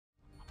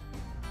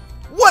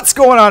What's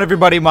going on,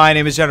 everybody? My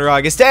name is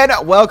GeneralAugust,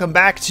 and welcome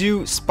back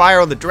to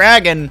Spyro the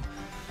Dragon.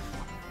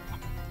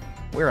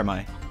 Where am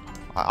I?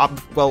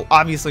 Well,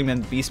 obviously I'm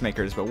in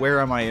Beastmakers, but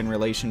where am I in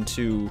relation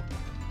to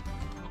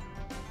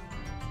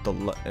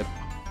the...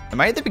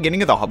 Am I at the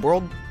beginning of the hub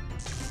world?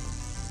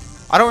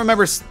 I don't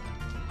remember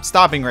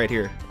stopping right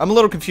here. I'm a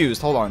little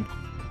confused. Hold on.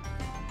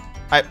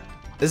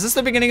 Is this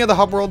the beginning of the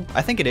hub world?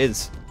 I think it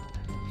is.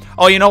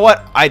 Oh, you know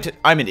what?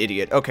 I'm an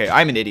idiot. Okay,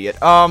 I'm an idiot.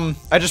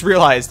 I just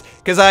realized,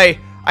 because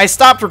I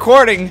stopped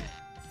recording,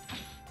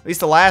 at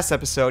least the last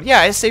episode. Yeah,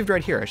 I saved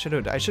right here. I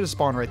should have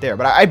spawned right there.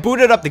 But I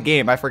booted up the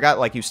game. I forgot,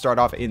 like, you start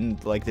off in,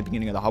 like, the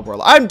beginning of the hub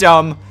world. I'm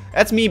dumb.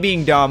 That's me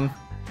being dumb.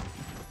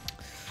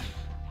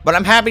 But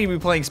I'm happy to be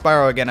playing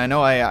Spyro again. I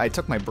know I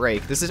took my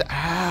break. This is...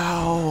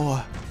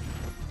 Ow.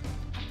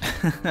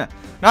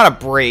 Not a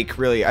break,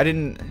 really.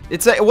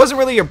 It wasn't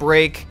really a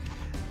break.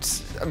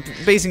 I'm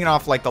basing it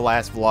off, like, the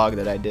last vlog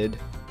that I did.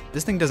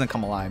 This thing doesn't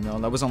come alive. No,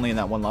 that was only in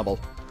that one level.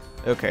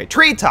 Okay,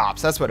 treetops.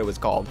 That's what it was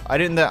called.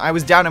 I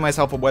was doubting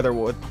myself on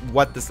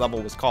what this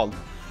level was called.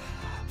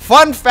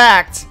 Fun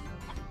fact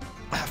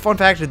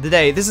of the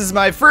day. This is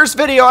my first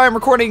video I'm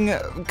recording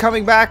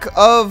coming back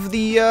of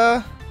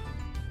the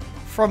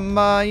from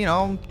you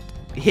know,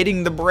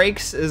 hitting the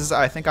brakes is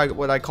I think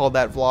what I called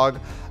that vlog.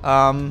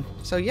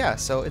 So yeah,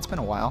 so it's been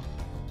a while.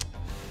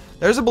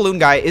 There's a balloon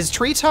guy. Is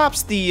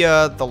treetops the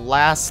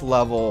last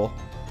level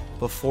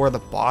before the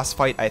boss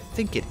fight? I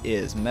think it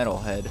is.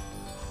 Metalhead.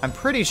 I'm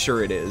pretty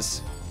sure it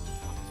is.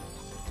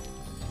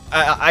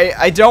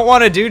 I don't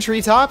want to do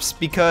treetops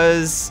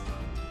because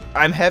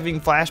I'm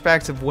having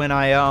flashbacks of when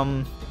I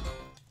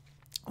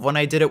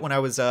did it when I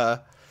was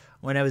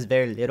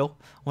very little,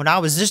 when I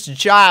was just a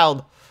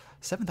child.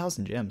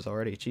 7,000 gems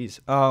already, jeez.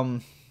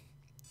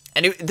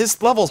 And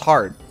this level's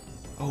hard.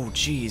 Oh,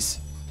 jeez.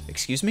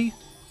 Excuse me?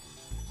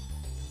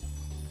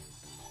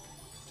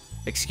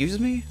 Excuse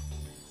me?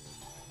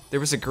 There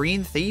was a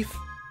green thief?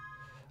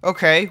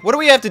 Okay, what do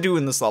we have to do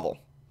in this level?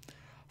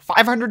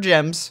 500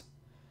 gems.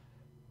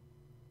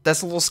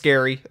 That's a little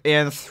scary.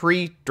 And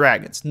 3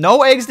 dragons.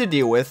 No eggs to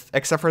deal with,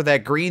 except for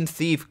that green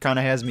thief kind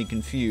of has me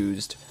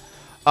confused.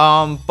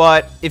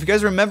 But if you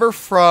guys remember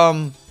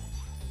from...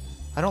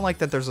 I don't like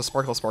that there's a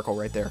sparkle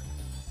right there.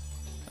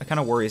 That kind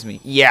of worries me.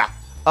 Yeah.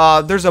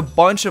 There's a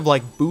bunch of,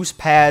 like, boost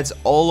pads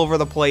all over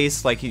the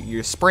place. Like,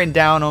 you sprint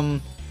down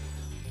them.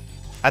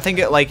 I think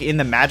like in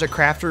the magic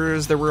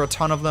crafters there were a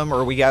ton of them,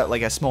 or we got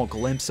like a small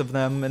glimpse of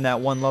them in that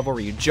one level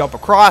where you jump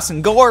across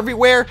and go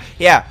everywhere.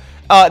 Yeah,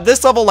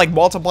 this level like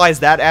multiplies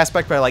that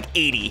aspect by like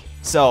 80.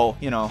 So,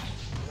 you know,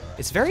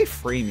 it's very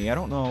framey. I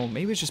don't know,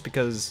 maybe it's just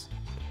because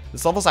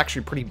this level's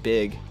actually pretty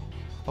big.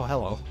 Oh,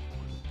 hello.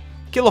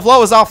 Killer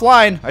Flow is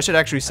offline. I should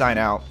actually sign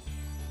out.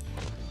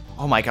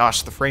 Oh my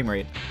gosh, the frame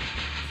rate.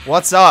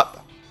 What's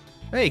up?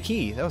 Hey,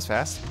 key, that was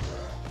fast.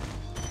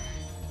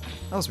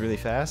 That was really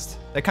fast.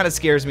 That kind of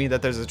scares me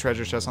that there's a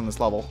treasure chest on this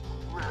level.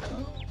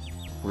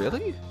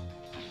 Really?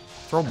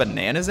 Throw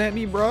bananas at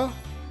me, bruh?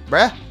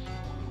 Bruh?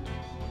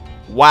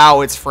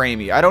 Wow, it's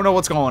framey. I don't know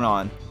what's going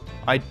on.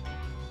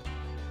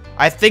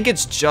 I think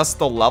it's just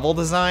the level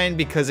design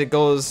because it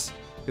goes...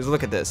 Because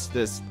look at this.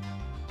 There's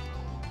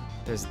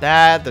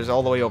that. There's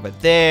all the way over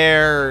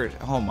there.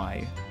 Oh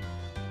my.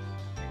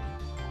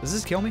 Does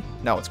this kill me?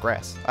 No, it's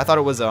grass. I thought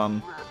it was,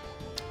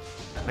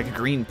 like a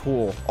green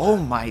pool. Oh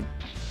my...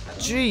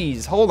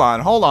 Jeez, hold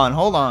on.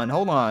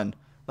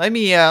 Let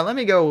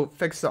me go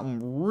fix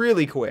something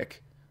really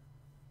quick.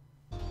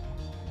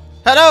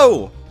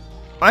 Hello!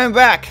 I am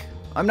back.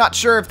 I'm not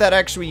sure if that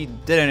actually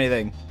did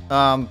anything.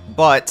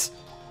 But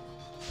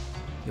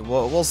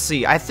we'll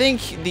see. I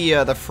think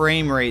the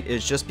frame rate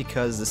is just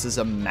because this is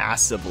a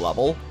massive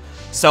level.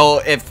 So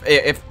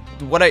if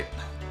what I...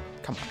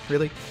 Come on,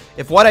 really?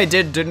 If what I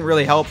didn't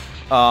really help,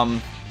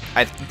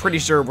 I'm pretty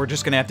sure we're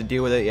just gonna have to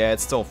deal with it. Yeah,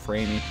 it's still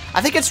framey.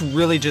 I think it's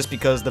really just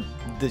because the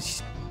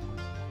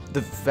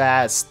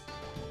vast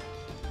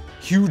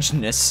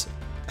hugeness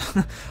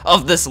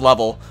of this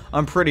level.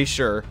 I'm pretty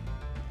sure.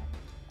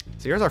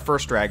 So here's our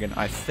first dragon,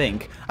 I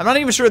think. I'm not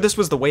even sure this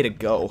was the way to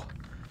go.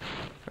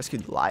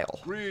 Rescued Lyle.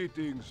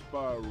 Greetings,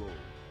 Spyro.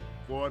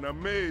 For an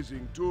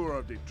amazing tour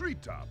of the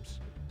treetops.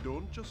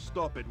 Don't just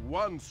stop at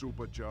one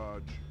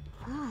supercharge.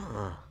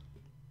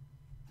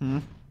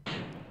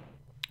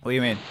 What do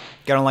you mean?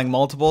 Got on like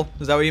multiple?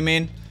 Is that what you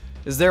mean?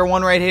 Is there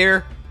one right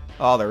here?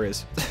 Oh, there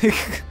is.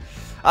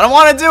 I don't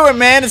want to do it,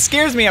 man. It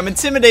scares me. I'm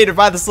intimidated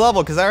by this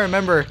level because I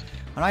remember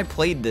when I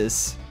played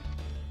this.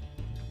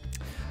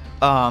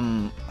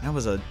 When I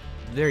was a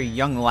very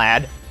young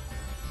lad.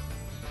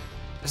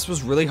 This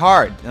was really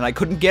hard and I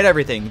couldn't get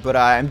everything, but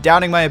I'm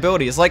doubting my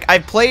abilities. Like,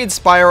 I've played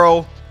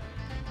Spyro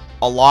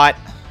a lot.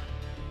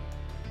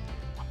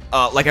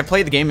 Like, I've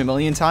played the game a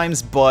million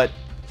times, but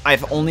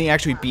I've only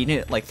actually beaten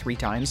it like 3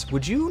 times.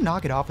 Would you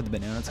knock it off with the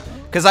bananas?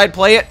 Because I'd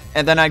play it,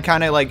 and then I'd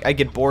kind of like, I'd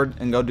get bored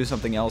and go do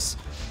something else.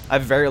 I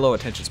have very low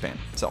attention span.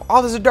 So,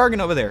 oh, there's a dragon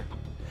over there.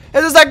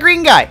 Hey, there's that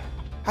green guy.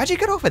 How'd you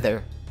get over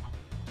there?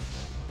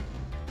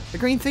 The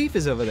green thief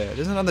is over there.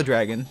 There's another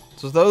dragon.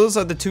 So those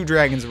are the 2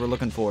 dragons we're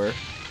looking for.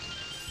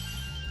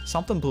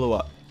 Something blew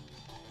up.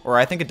 Or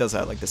I think it does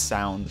that, like the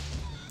sound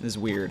is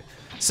weird.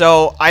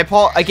 So, I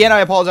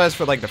apologize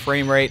for like the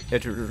frame rate. We're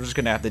just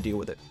gonna have to deal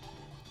with it.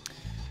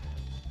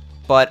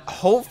 But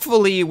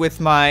hopefully with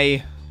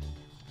my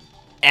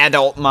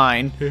adult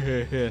mind,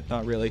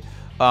 not really,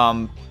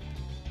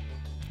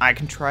 I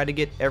can try to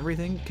get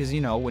everything, because,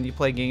 you know, when you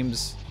play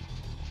games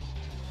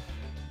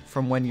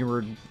from when you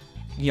were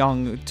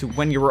young to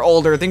when you were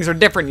older, things are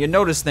different. You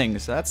notice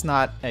things. That's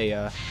not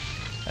a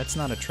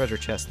treasure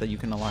chest that you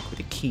can unlock with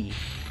a key.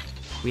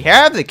 We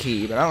have the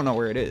key, but I don't know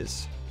where it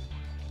is.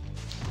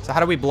 So how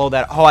do we blow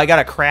that? Oh, I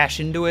gotta crash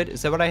into it.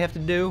 Is that what I have to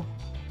do?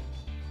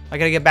 I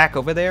gotta get back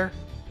over there?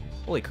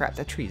 Holy crap,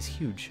 that tree is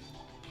huge.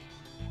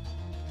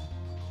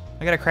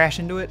 I gotta crash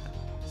into it?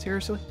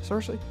 Seriously?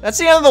 Seriously? That's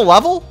the end of the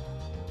level?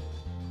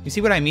 You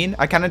see what I mean?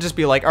 I kind of just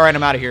be like, alright,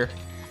 I'm out of here.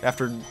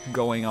 After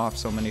going off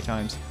so many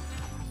times.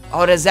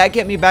 Oh, does that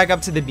get me back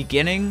up to the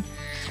beginning?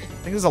 I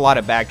think there's a lot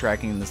of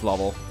backtracking in this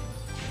level.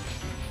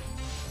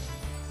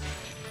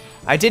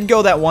 I did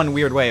go that one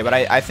weird way, but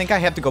I think I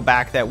have to go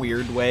back that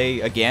weird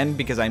way again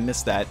because I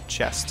missed that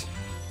chest.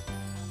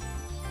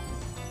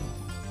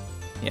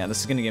 Yeah, this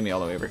is gonna get me all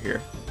the way over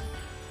here.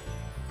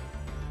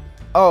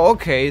 Oh,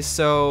 okay,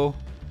 so...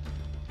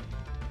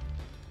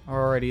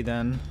 Alrighty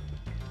then.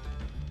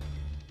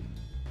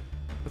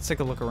 Let's take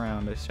a look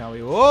around, shall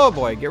we? Oh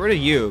boy, get rid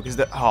of you, because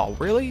the... Oh,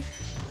 really?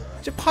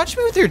 Did you punch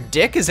me with your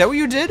dick? Is that what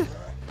you did?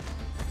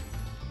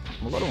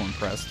 I'm a little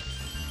impressed.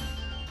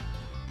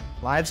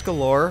 Lives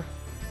galore.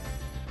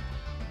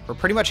 We're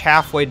pretty much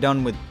halfway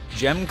done with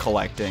gem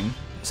collecting.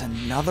 There's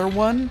another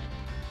one?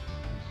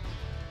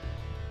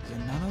 There's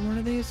another one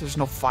of these? There's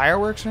no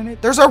fireworks or anything?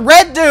 There's a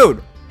red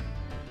dude!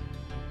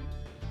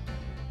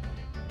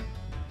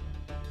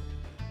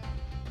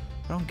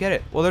 I don't get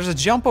it. Well, there's a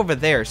jump over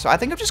there, so I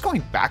think I'm just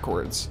going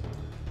backwards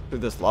through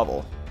this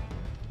level.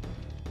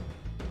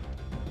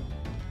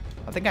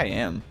 I think I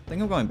am. I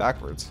think I'm going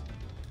backwards.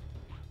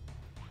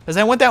 Because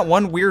I went that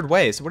one weird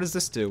way, so what does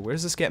this do? Where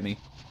does this get me?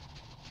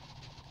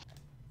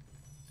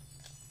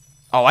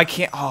 Oh, I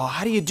can't. Oh,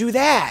 how do you do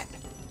that?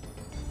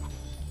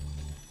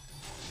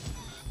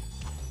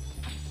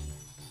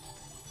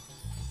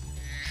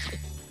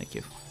 Thank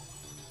you.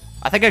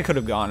 I think I could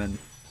have gone and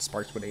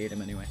Sparks would have ate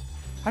him anyway.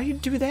 How do you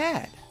do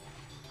that?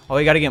 Oh,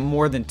 you gotta get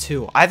more than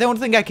 2. I don't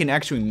think I can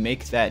actually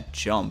make that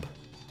jump.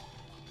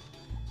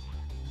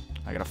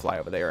 I gotta fly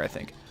over there, I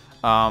think.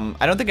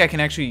 I don't think I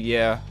can actually,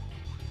 yeah,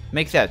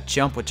 make that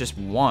jump with just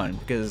 1,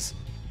 because...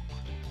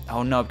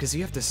 Oh no, because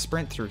you have to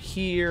sprint through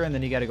here, and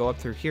then you gotta go up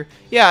through here.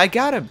 Yeah, I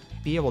gotta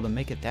be able to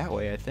make it that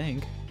way, I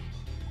think.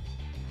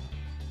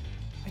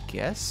 I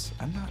guess?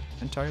 I'm not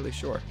entirely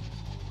sure.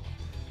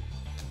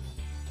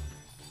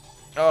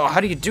 Oh,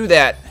 how do you do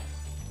that?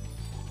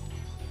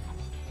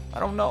 I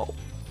don't know.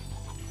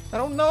 I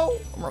don't know.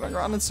 I'm running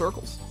around in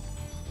circles.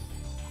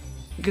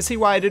 You can see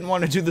why I didn't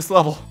want to do this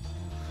level.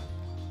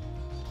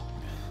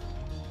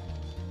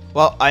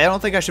 Well, I don't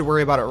think I should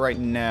worry about it right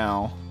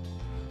now.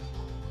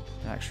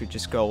 Actually,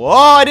 just go. Oh,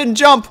 I didn't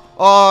jump!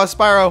 Oh,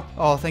 Spyro.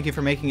 Oh, thank you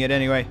for making it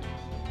anyway.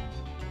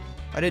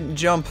 I didn't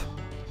jump.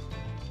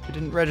 It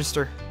didn't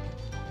register.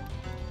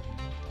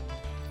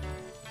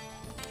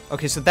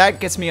 Okay, so that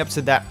gets me up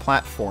to that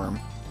platform.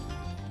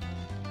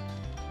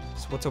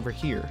 So what's over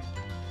here?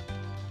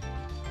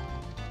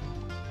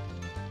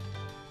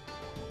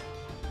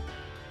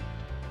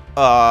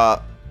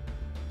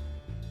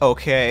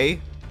 Okay.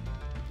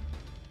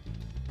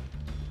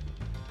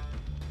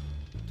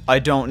 I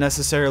don't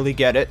necessarily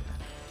get it.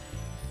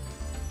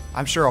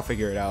 I'm sure I'll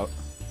figure it out.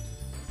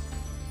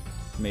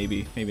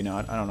 Maybe, maybe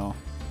not. I don't know.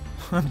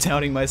 I'm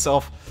doubting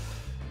myself.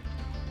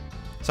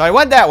 So I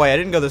went that way. I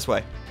didn't go this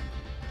way.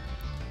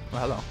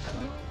 Well,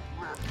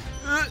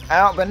 hello.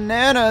 Out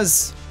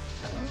bananas!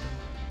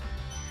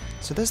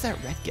 So there's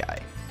that red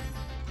guy.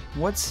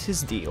 What's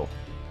his deal?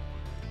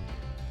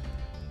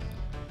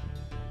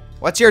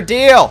 What's your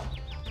deal?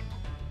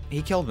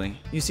 He killed me.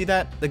 You see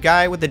that? The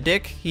guy with the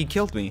dick? He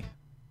killed me.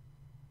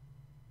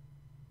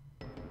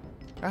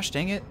 Gosh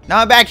dang it. Now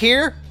I'm back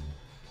here?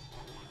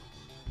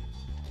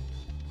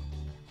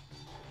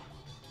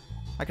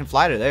 I can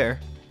fly to there.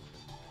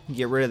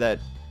 Get rid of that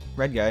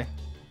red guy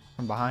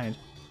from behind.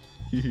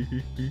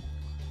 Come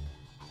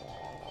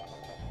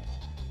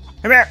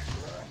here!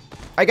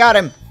 I got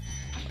him!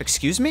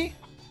 Excuse me?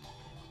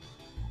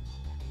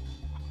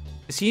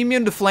 Is he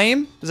immune to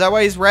flame? Is that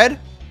why he's red?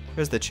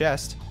 There's the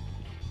chest.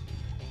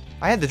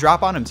 I had the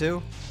drop on him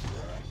too.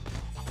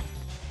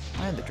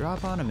 I had the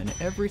drop on him and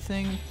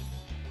everything.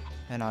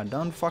 And I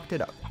done fucked it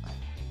up.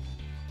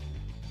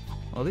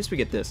 Well, at least we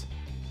get this.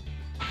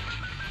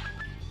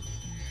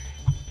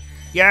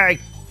 Yay!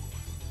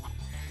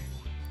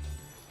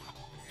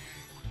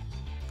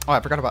 Oh, I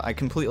forgot about... I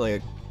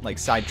completely, like,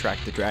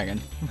 sidetracked the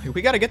dragon.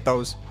 We gotta get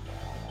those.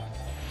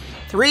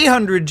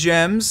 300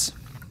 gems.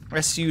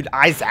 Rescued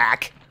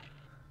Isaac.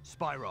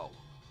 Spyro,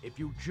 if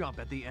you jump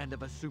at the end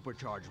of a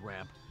supercharge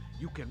ramp,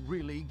 you can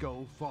really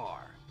go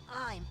far.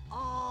 I'm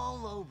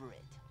all over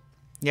it.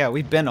 Yeah,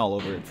 we've been all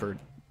over it for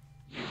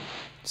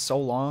so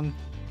long.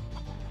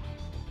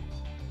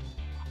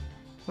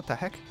 What the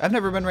heck? I've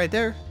never been right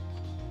there.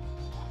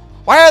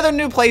 Why are there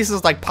new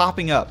places like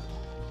popping up?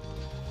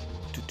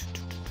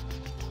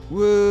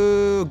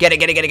 Woo! Get it,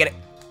 get it, get it, get it.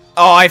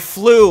 Oh, I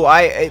flew.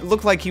 It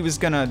looked like he was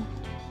gonna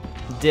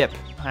dip.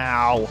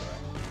 Ow.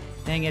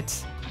 Dang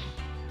it.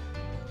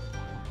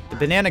 The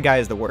banana guy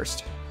is the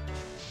worst.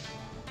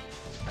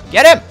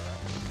 Get him!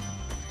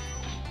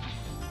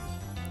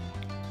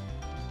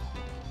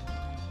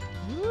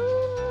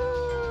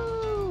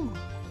 Woo!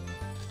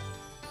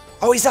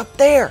 Oh, he's up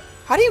there.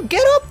 How do you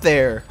get up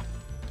there?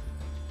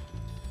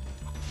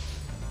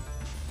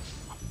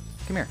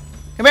 Come here.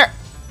 Come here.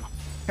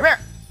 Come here.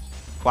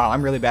 Wow,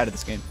 I'm really bad at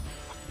this game.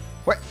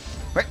 Wait.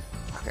 Wait.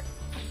 Okay.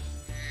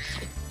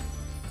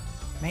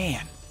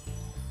 Man.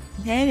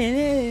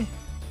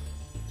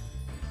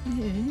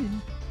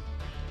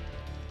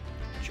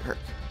 Jerk.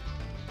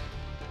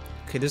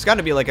 Okay, there's got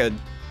to be like a...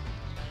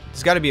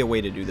 There's got to be a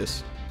way to do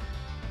this.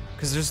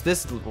 Because there's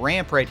this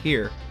ramp right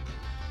here.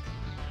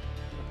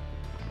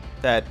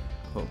 That...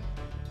 Oh.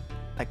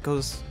 That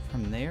goes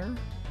from there?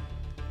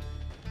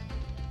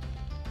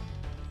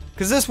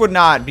 Because this would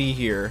not be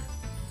here.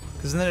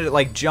 Because then it,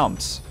 like,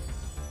 jumps.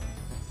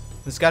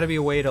 There's got to be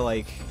a way to,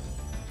 like...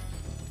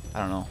 I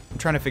don't know. I'm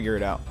trying to figure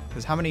it out.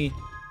 Because how many...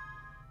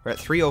 We're at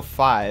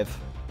 305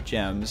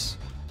 gems.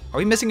 Are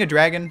we missing a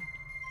dragon?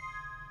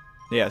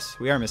 Yes,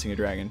 we are missing a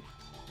dragon.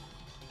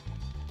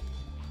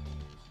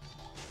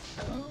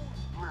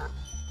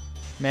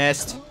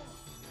 Missed.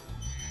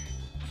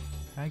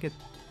 Can I get...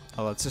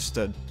 Oh, that's just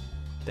a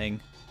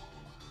thing.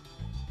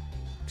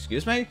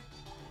 Excuse me?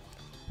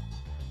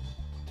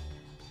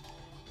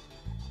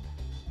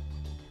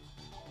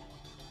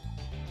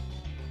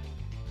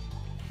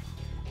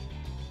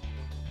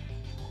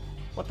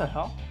 What the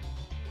hell?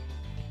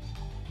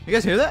 You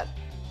guys hear that?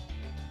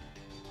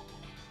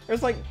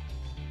 There's like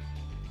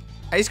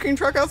ice cream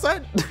truck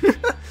outside.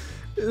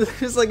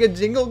 There's like a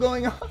jingle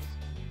going off.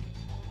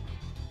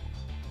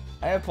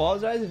 I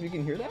apologize if you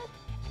can hear that.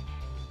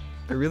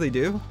 I really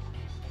do.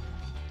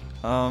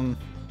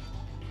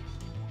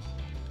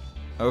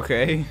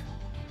 Okay.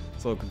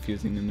 It's a little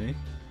confusing to me.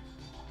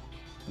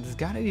 There's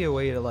gotta be a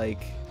way to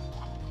like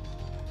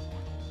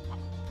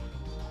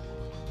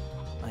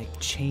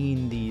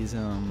chain these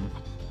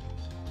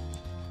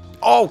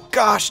Oh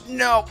gosh,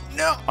 no,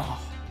 no.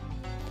 Oh.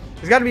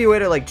 There's got to be a way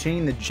to like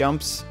chain the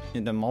jumps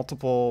into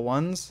multiple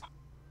ones.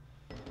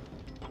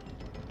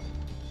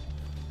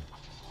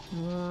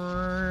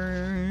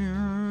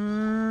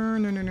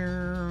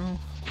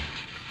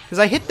 Because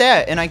I hit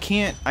that and I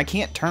can't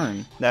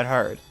turn that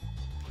hard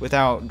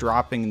without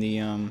dropping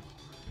the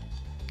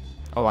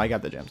Oh, I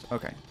got the gems.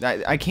 Okay,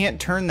 I can't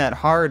turn that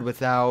hard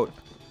without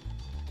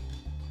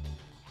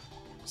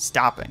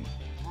stopping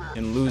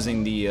and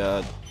losing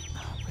the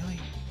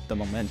the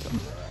momentum.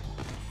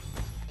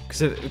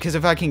 Because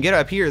if I can get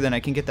up here, then I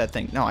can get that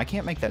thing. No, I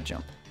can't make that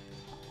jump.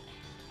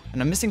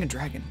 And I'm missing a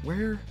dragon.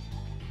 Where?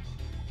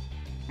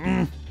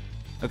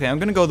 Okay, I'm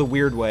gonna go the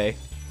weird way.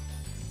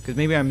 Because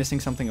maybe I'm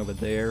missing something over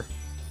there.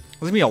 It's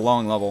gonna be a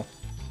long level.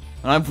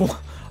 And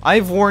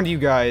I've warned you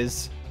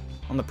guys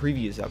on the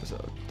previous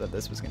episode that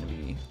this was gonna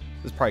be...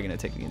 This is probably gonna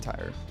take the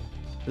entire...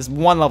 This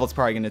one level is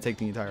probably gonna take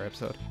the entire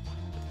episode.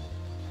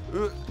 I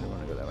don't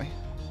want to go that way.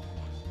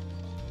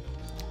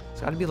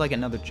 There's got to be like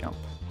another jump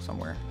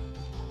somewhere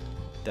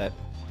that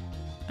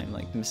I'm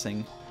like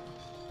missing.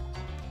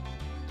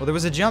 Well, there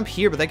was a jump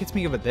here, but that gets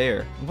me over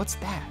there. What's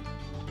that?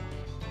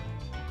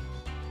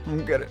 I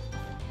don't get it.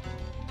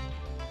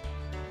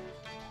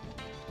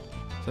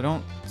 So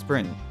don't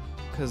sprint,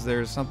 because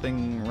there's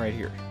something right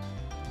here.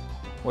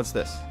 What's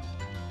this?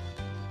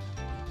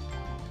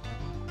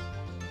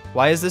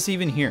 Why is this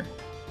even here?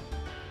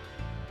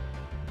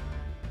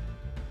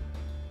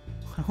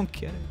 I don't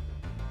get it.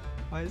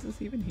 Why is this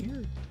even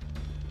here?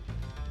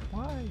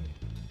 Why?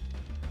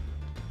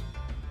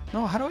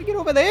 No, how do I get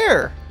over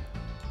there?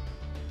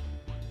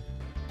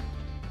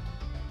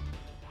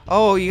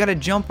 Oh, you gotta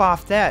jump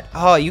off that.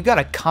 Oh, you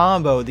gotta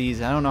combo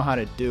these. I don't know how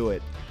to do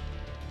it.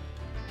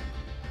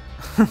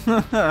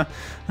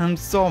 I'm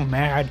so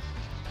mad.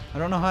 I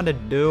don't know how to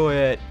do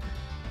it.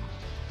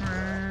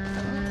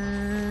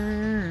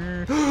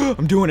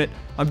 I'm doing it.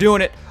 I'm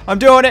doing it. I'm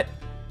doing it.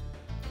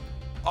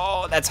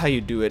 Oh, that's how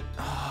you do it.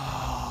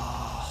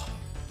 Oh,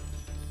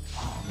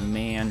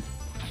 man.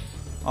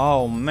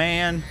 Oh,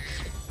 man.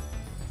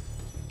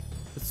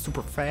 It's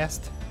super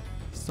fast.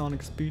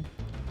 Sonic speed.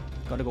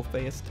 Gotta go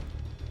fast.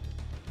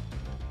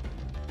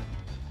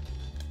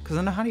 Because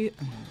I know how do you...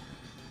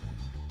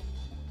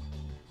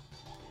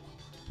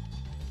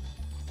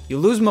 You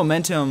lose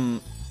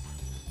momentum...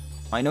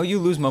 I know you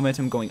lose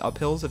momentum going up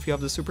hills if you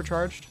have the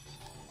supercharged.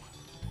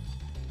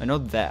 I know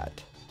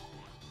that.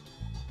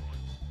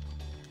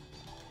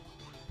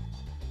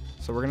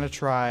 So we're gonna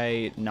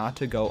try not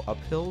to go up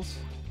hills.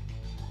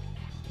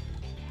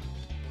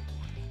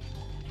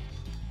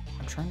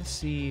 I'm trying to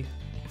see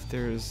if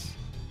there's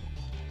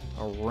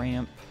a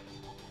ramp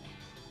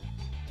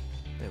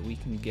that we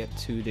can get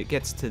to that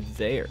gets to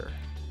there.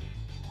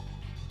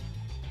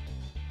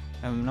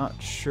 I'm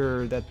not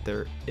sure that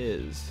there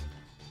is.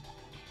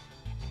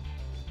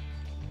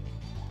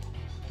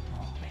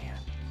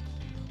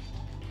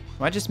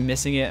 Am I just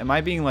missing it? Am I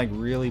being like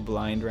really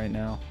blind right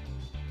now?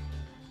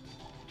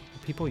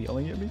 Are people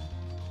yelling at me?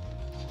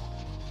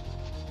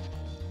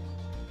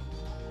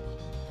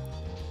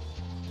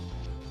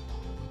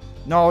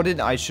 No,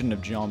 I shouldn't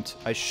have jumped.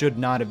 I should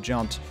not have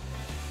jumped.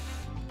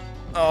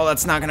 Oh,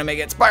 that's not gonna make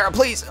it. Spyro,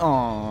 please!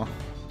 Aw.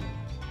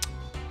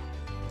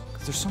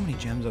 Because there's so many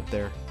gems up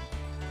there.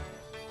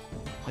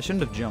 I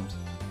shouldn't have jumped.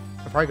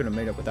 I probably could have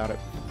made it without it.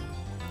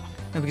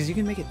 No, because you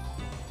can make it.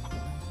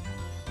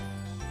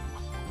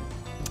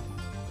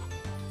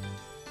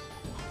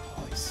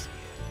 Oh, I see it.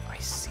 I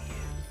see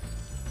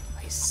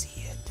it. I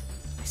see it.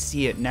 I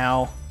see it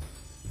now.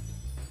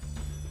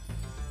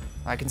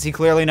 I can see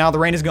clearly now. The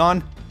rain is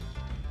gone.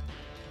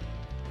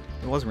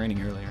 It was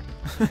raining earlier.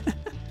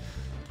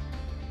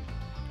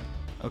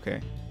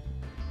 Okay.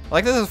 I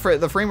like that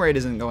the frame rate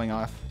isn't going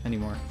off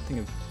anymore. I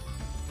think I've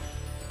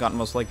gotten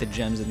most like the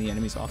gems and the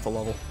enemies off the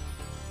level.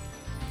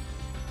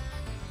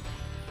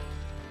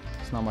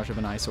 It's not much of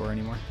an eyesore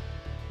anymore.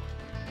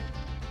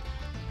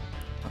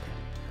 Okay.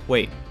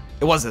 Wait.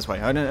 It was this way.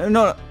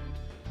 No.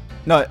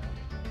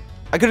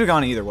 I could have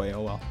gone either way.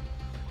 Oh well.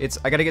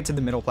 I gotta get to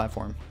the middle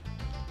platform.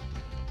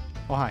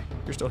 Oh hi.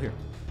 You're still here.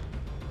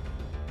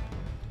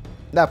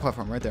 That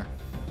platform right there.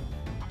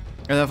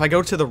 And then if I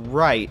go to the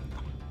right,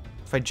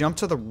 if I jump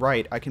to the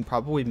right, I can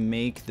probably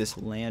make this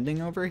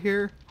landing over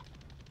here.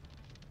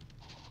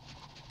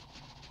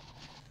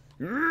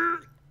 Yeah.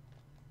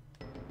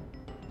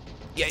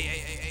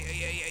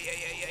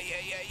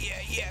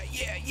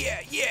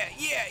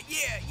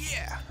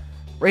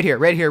 Right here.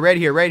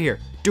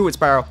 Do it,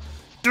 Spyro.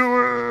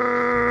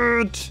 Do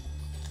it.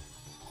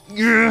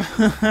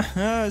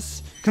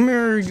 Yes. Come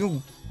here,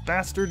 you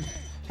bastard.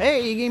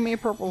 Hey, you gave me a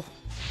purple.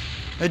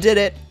 I did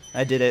it.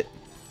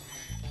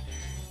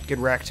 Get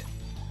wrecked.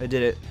 I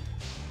did it.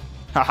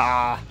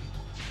 Haha.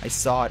 I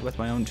saw it with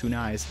my own 2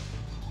 eyes.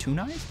 2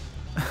 eyes?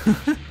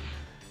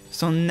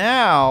 So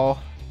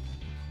now,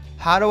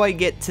 how do I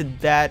get to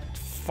that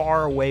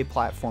far away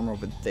platform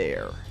over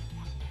there?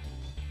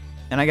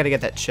 And I gotta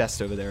get that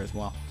chest over there as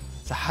well.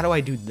 So how do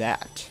I do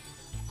that?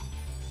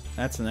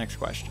 That's the next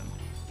question.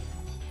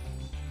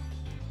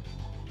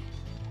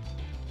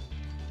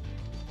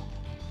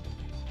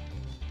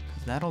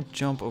 That'll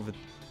jump over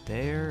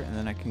there, and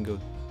then I can go...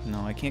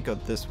 No, I can't go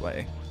this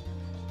way.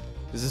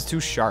 This is too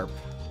sharp.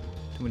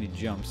 Too many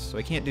jumps, so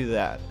I can't do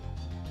that.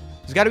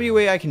 There's got to be a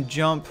way I can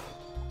jump...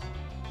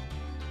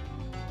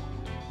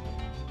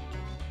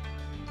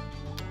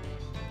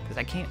 Because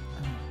I can't...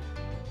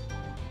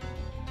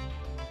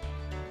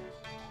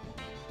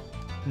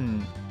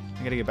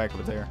 I gotta get back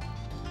over there.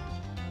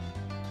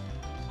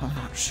 I'm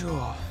not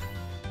sure.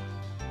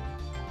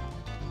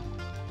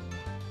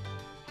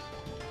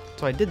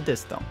 So I did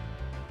this, though.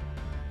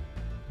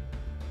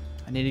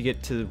 I need to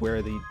get to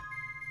where the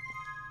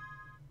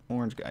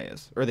orange guy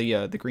is, or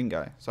the green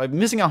guy. So I'm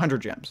missing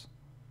 100 gems.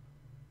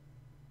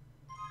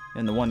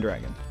 And the 1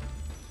 dragon.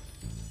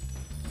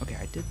 Okay,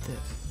 I did this.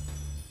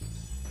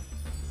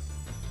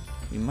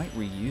 We might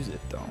reuse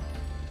it, though.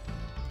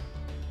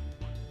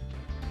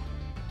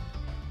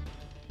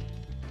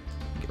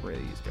 Get rid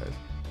of these guys.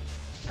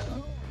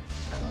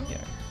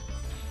 Yeah.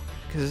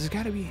 Because there's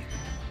got to be...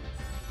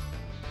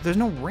 There's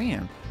no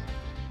ramp.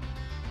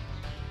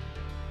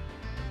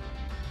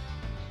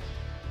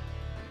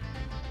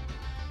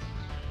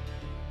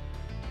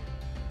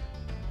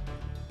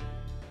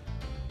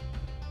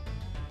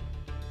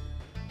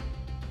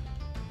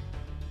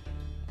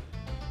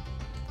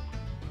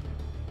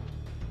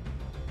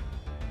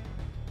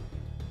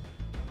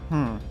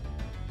 I'm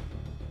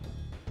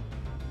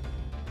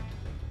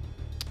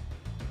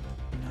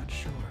not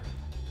sure.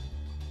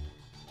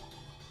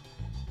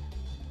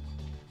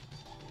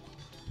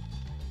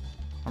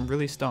 I'm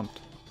really stumped.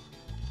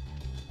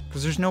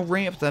 Because there's no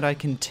ramp that I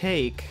can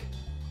take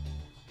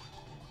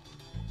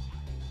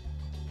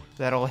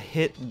that'll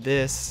hit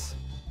this.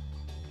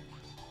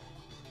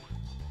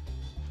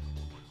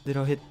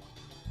 That'll hit...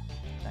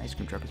 The ice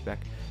cream truck is back.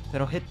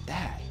 That'll hit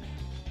that.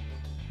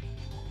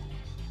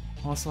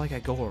 Almost like I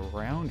go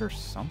around or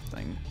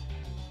something.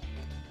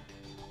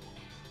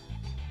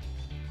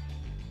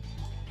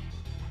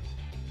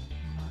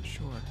 I'm not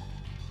sure.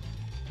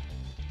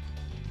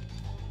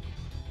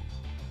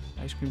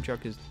 Ice cream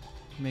truck is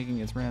making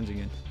its rounds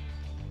again.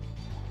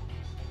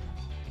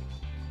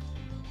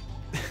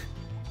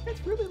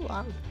 It's really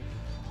loud.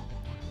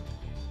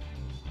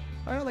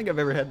 I don't think I've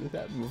ever had this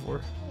happen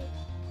before.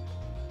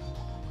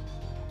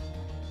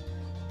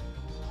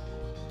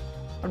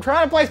 I'm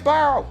trying to play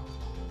Spyro!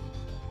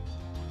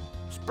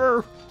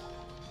 Spur!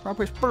 Trying to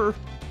play Spur!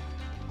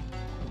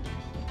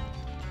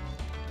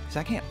 Cause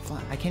I can't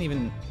fly. I can't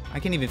even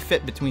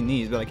fit between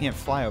these, but I can't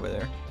fly over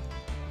there.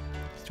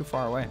 It's too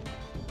far away.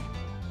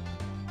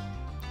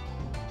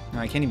 No,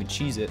 I can't even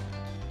cheese it.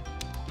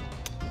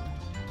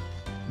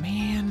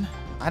 Man,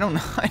 I don't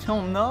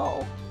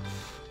know.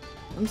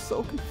 I'm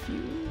so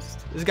confused.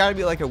 There's got to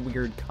be like a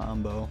weird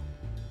combo.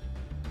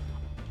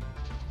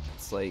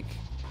 It's like,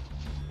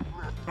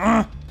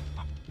 there's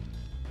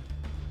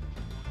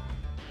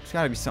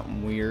got to be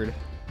something weird.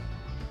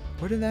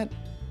 Where did that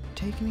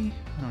take me?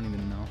 I don't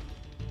even know.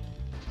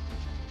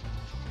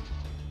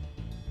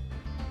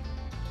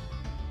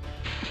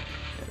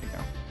 There we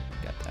go.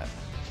 Got that.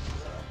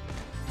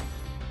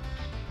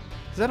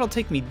 Because that'll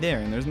take me there,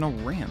 and there's no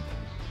ramp.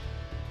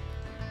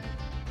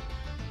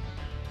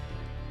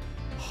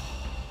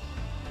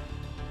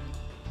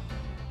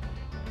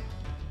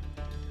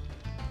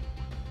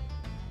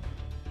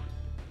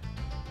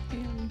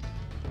 Man,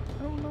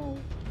 I don't know.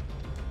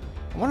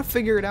 I want to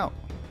figure it out.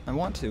 I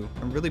want to.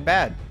 I'm really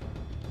bad.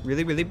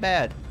 Really, really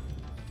bad.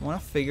 I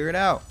want to figure it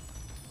out.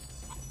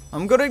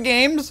 I'm good at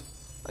games.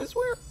 I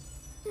swear.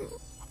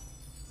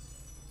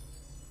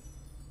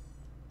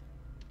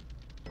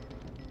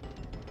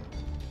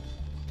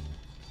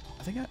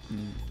 I think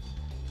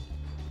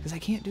because I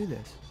can't do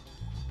this.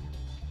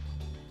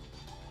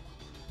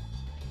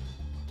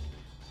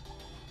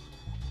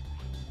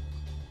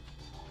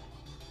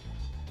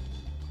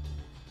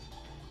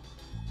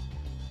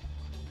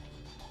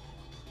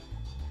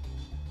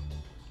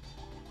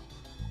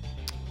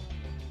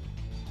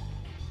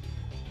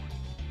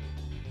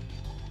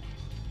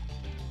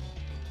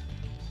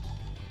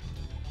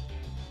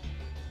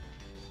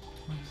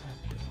 What does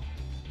that do?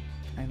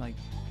 I like,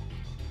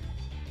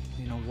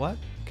 you know what?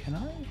 Can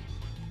I?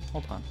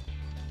 Hold on.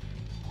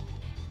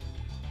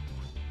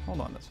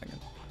 Hold on a second.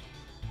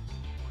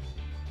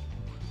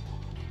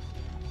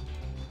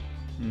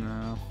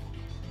 No. I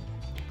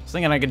was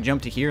thinking I could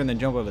jump to here and then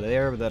jump over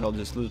there, but that'll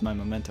just lose my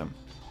momentum.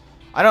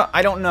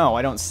 I don't know.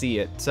 I don't see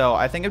it. So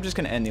I think I'm just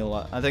gonna end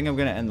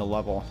the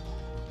level.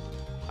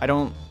 I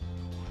don't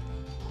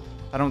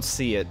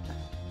see it,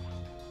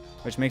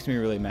 which makes me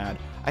really mad.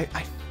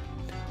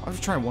 I'll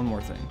just try one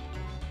more thing.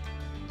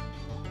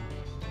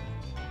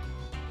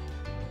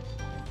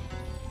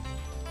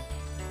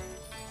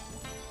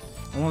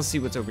 I want to see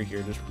what's over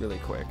here just really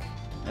quick,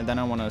 and then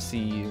I want to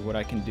see what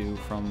I can do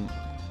from,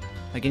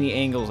 like, any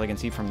angles I can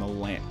see from the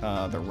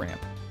ramp.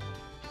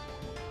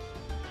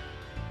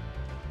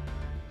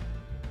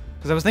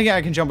 Because I was thinking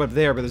I can jump up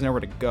there, but there's nowhere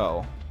to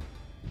go.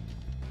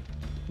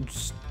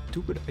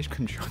 Stupid ice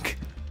cream truck.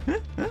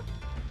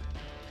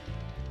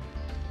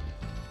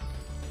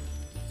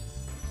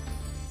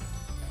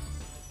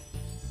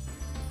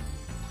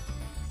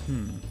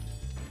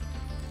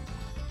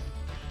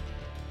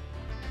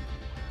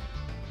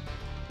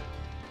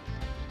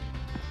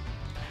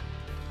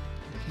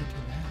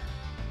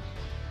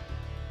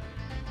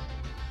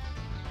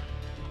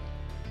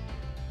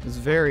 It's a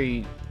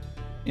very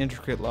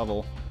intricate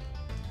level.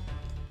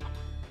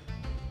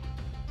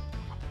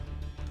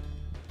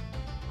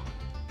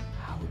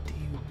 How do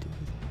you do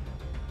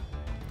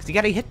that? Because you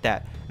gotta hit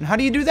that. And how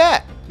do you do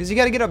that? Because you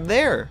gotta get up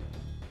there.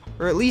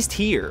 Or at least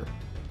here.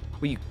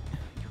 Well, you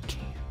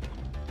can't.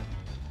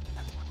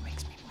 That's what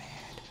makes me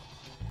mad.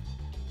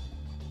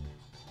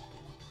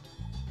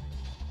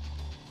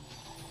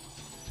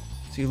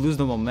 So you lose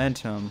the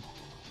momentum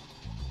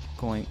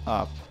going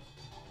up.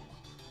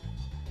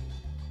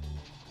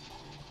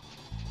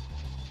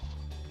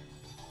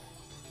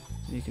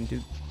 You can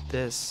do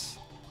this,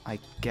 I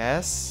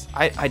guess.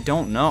 I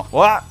don't know.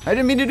 What? I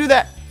didn't mean to do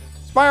that.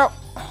 Spyro.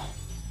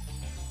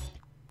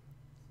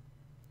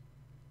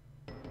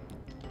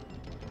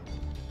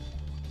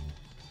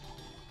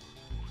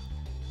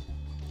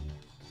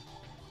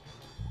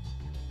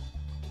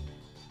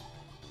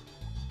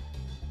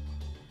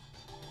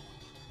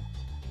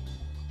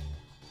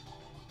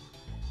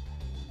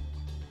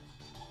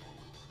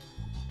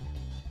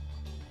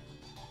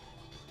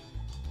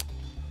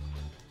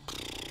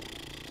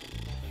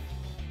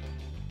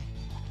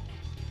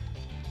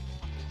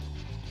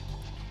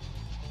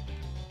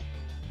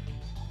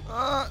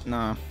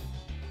 No.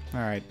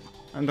 Alright.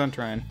 I'm done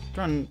trying.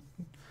 I'm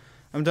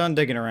done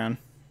digging around.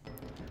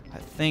 I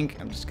think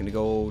I'm just gonna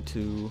go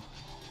to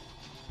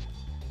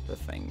the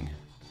thing.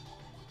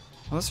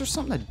 Unless there's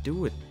something to do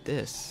with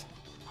this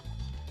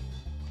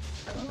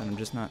that I'm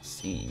just not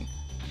seeing.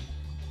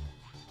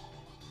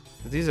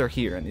 But these are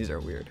here and these are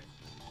weird.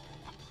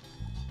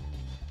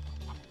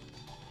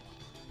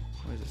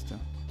 What does this do?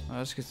 Oh,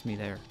 this gets me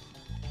there.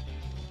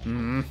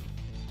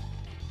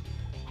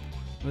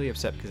 Really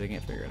upset because I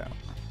can't figure it out.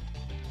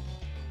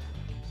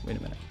 Wait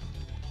a minute.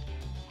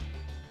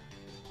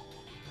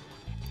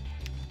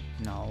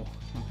 No.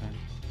 Okay.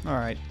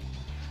 Alright.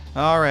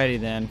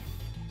 Alrighty then.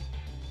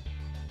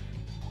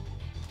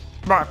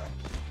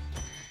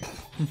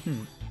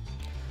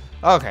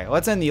 Okay,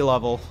 let's end the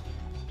level.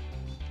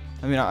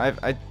 I mean,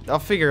 I'll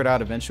figure it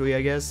out eventually,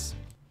 I guess.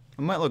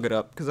 I might look it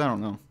up, because I don't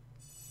know.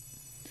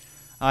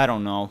 I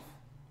don't know.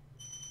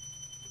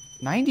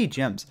 90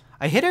 gems.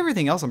 I hit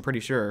everything else, I'm pretty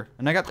sure.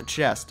 And I got the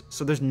chest.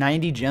 So there's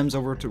 90 gems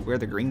over to where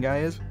the green guy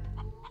is.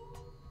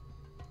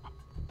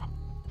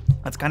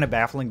 That's kind of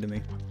baffling to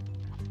me.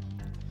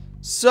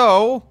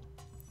 So,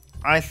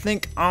 I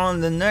think on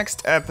the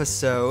next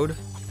episode,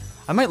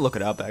 I might look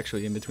it up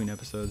actually in between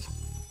episodes.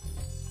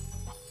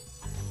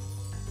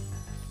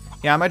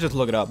 Yeah, I might just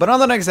look it up. But on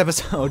the next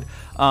episode,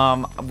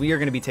 we are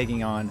going to be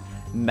taking on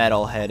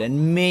Metalhead,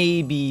 and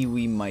maybe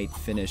we might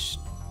finish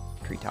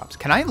Treetops.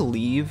 Can I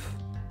leave?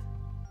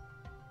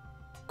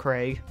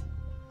 Craig.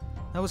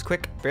 That was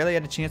quick. Barely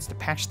had a chance to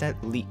patch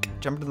that leak.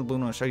 Jump into the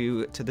balloon and I'll show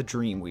you to the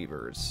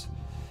Dreamweavers.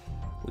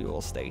 We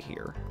will stay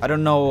here. I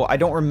don't know. I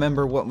don't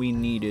remember what we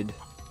needed.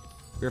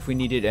 Or if we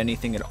needed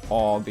anything at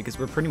all. Because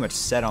we're pretty much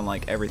set on,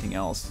 like, everything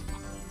else.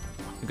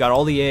 We got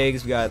all the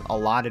eggs. We got a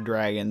lot of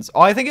dragons.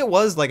 Oh, I think it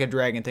was, like, a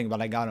dragon thing.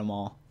 But I got them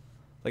all.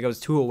 Like, I was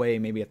 2 away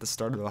maybe at the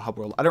start of the hub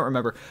world. I don't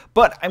remember.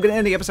 But I'm going to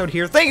end the episode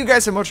here. Thank you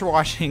guys so much for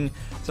watching.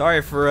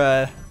 Sorry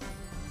for,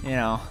 you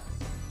know,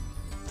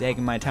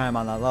 taking my time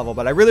on that level.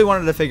 But I really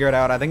wanted to figure it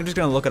out. I think I'm just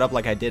going to look it up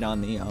like I did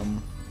on the, I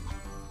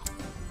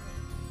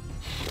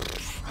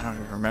don't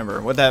even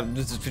remember what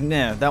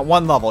that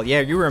one level.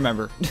 Yeah, you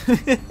remember.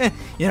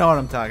 You know what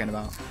I'm talking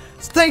about.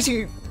 So thanks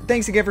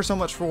again for so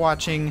much for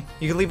watching.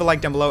 You can leave a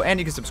like down below and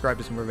you can subscribe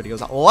to some more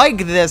videos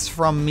like this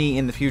from me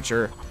in the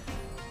future.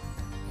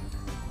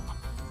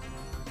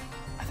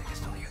 I think I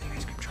still hear the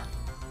ice cream truck.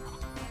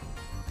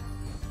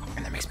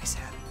 And that makes me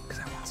sad because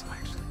I want some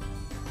actually.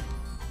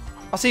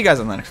 I'll see you guys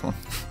on the next one.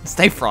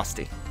 Stay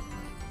frosty.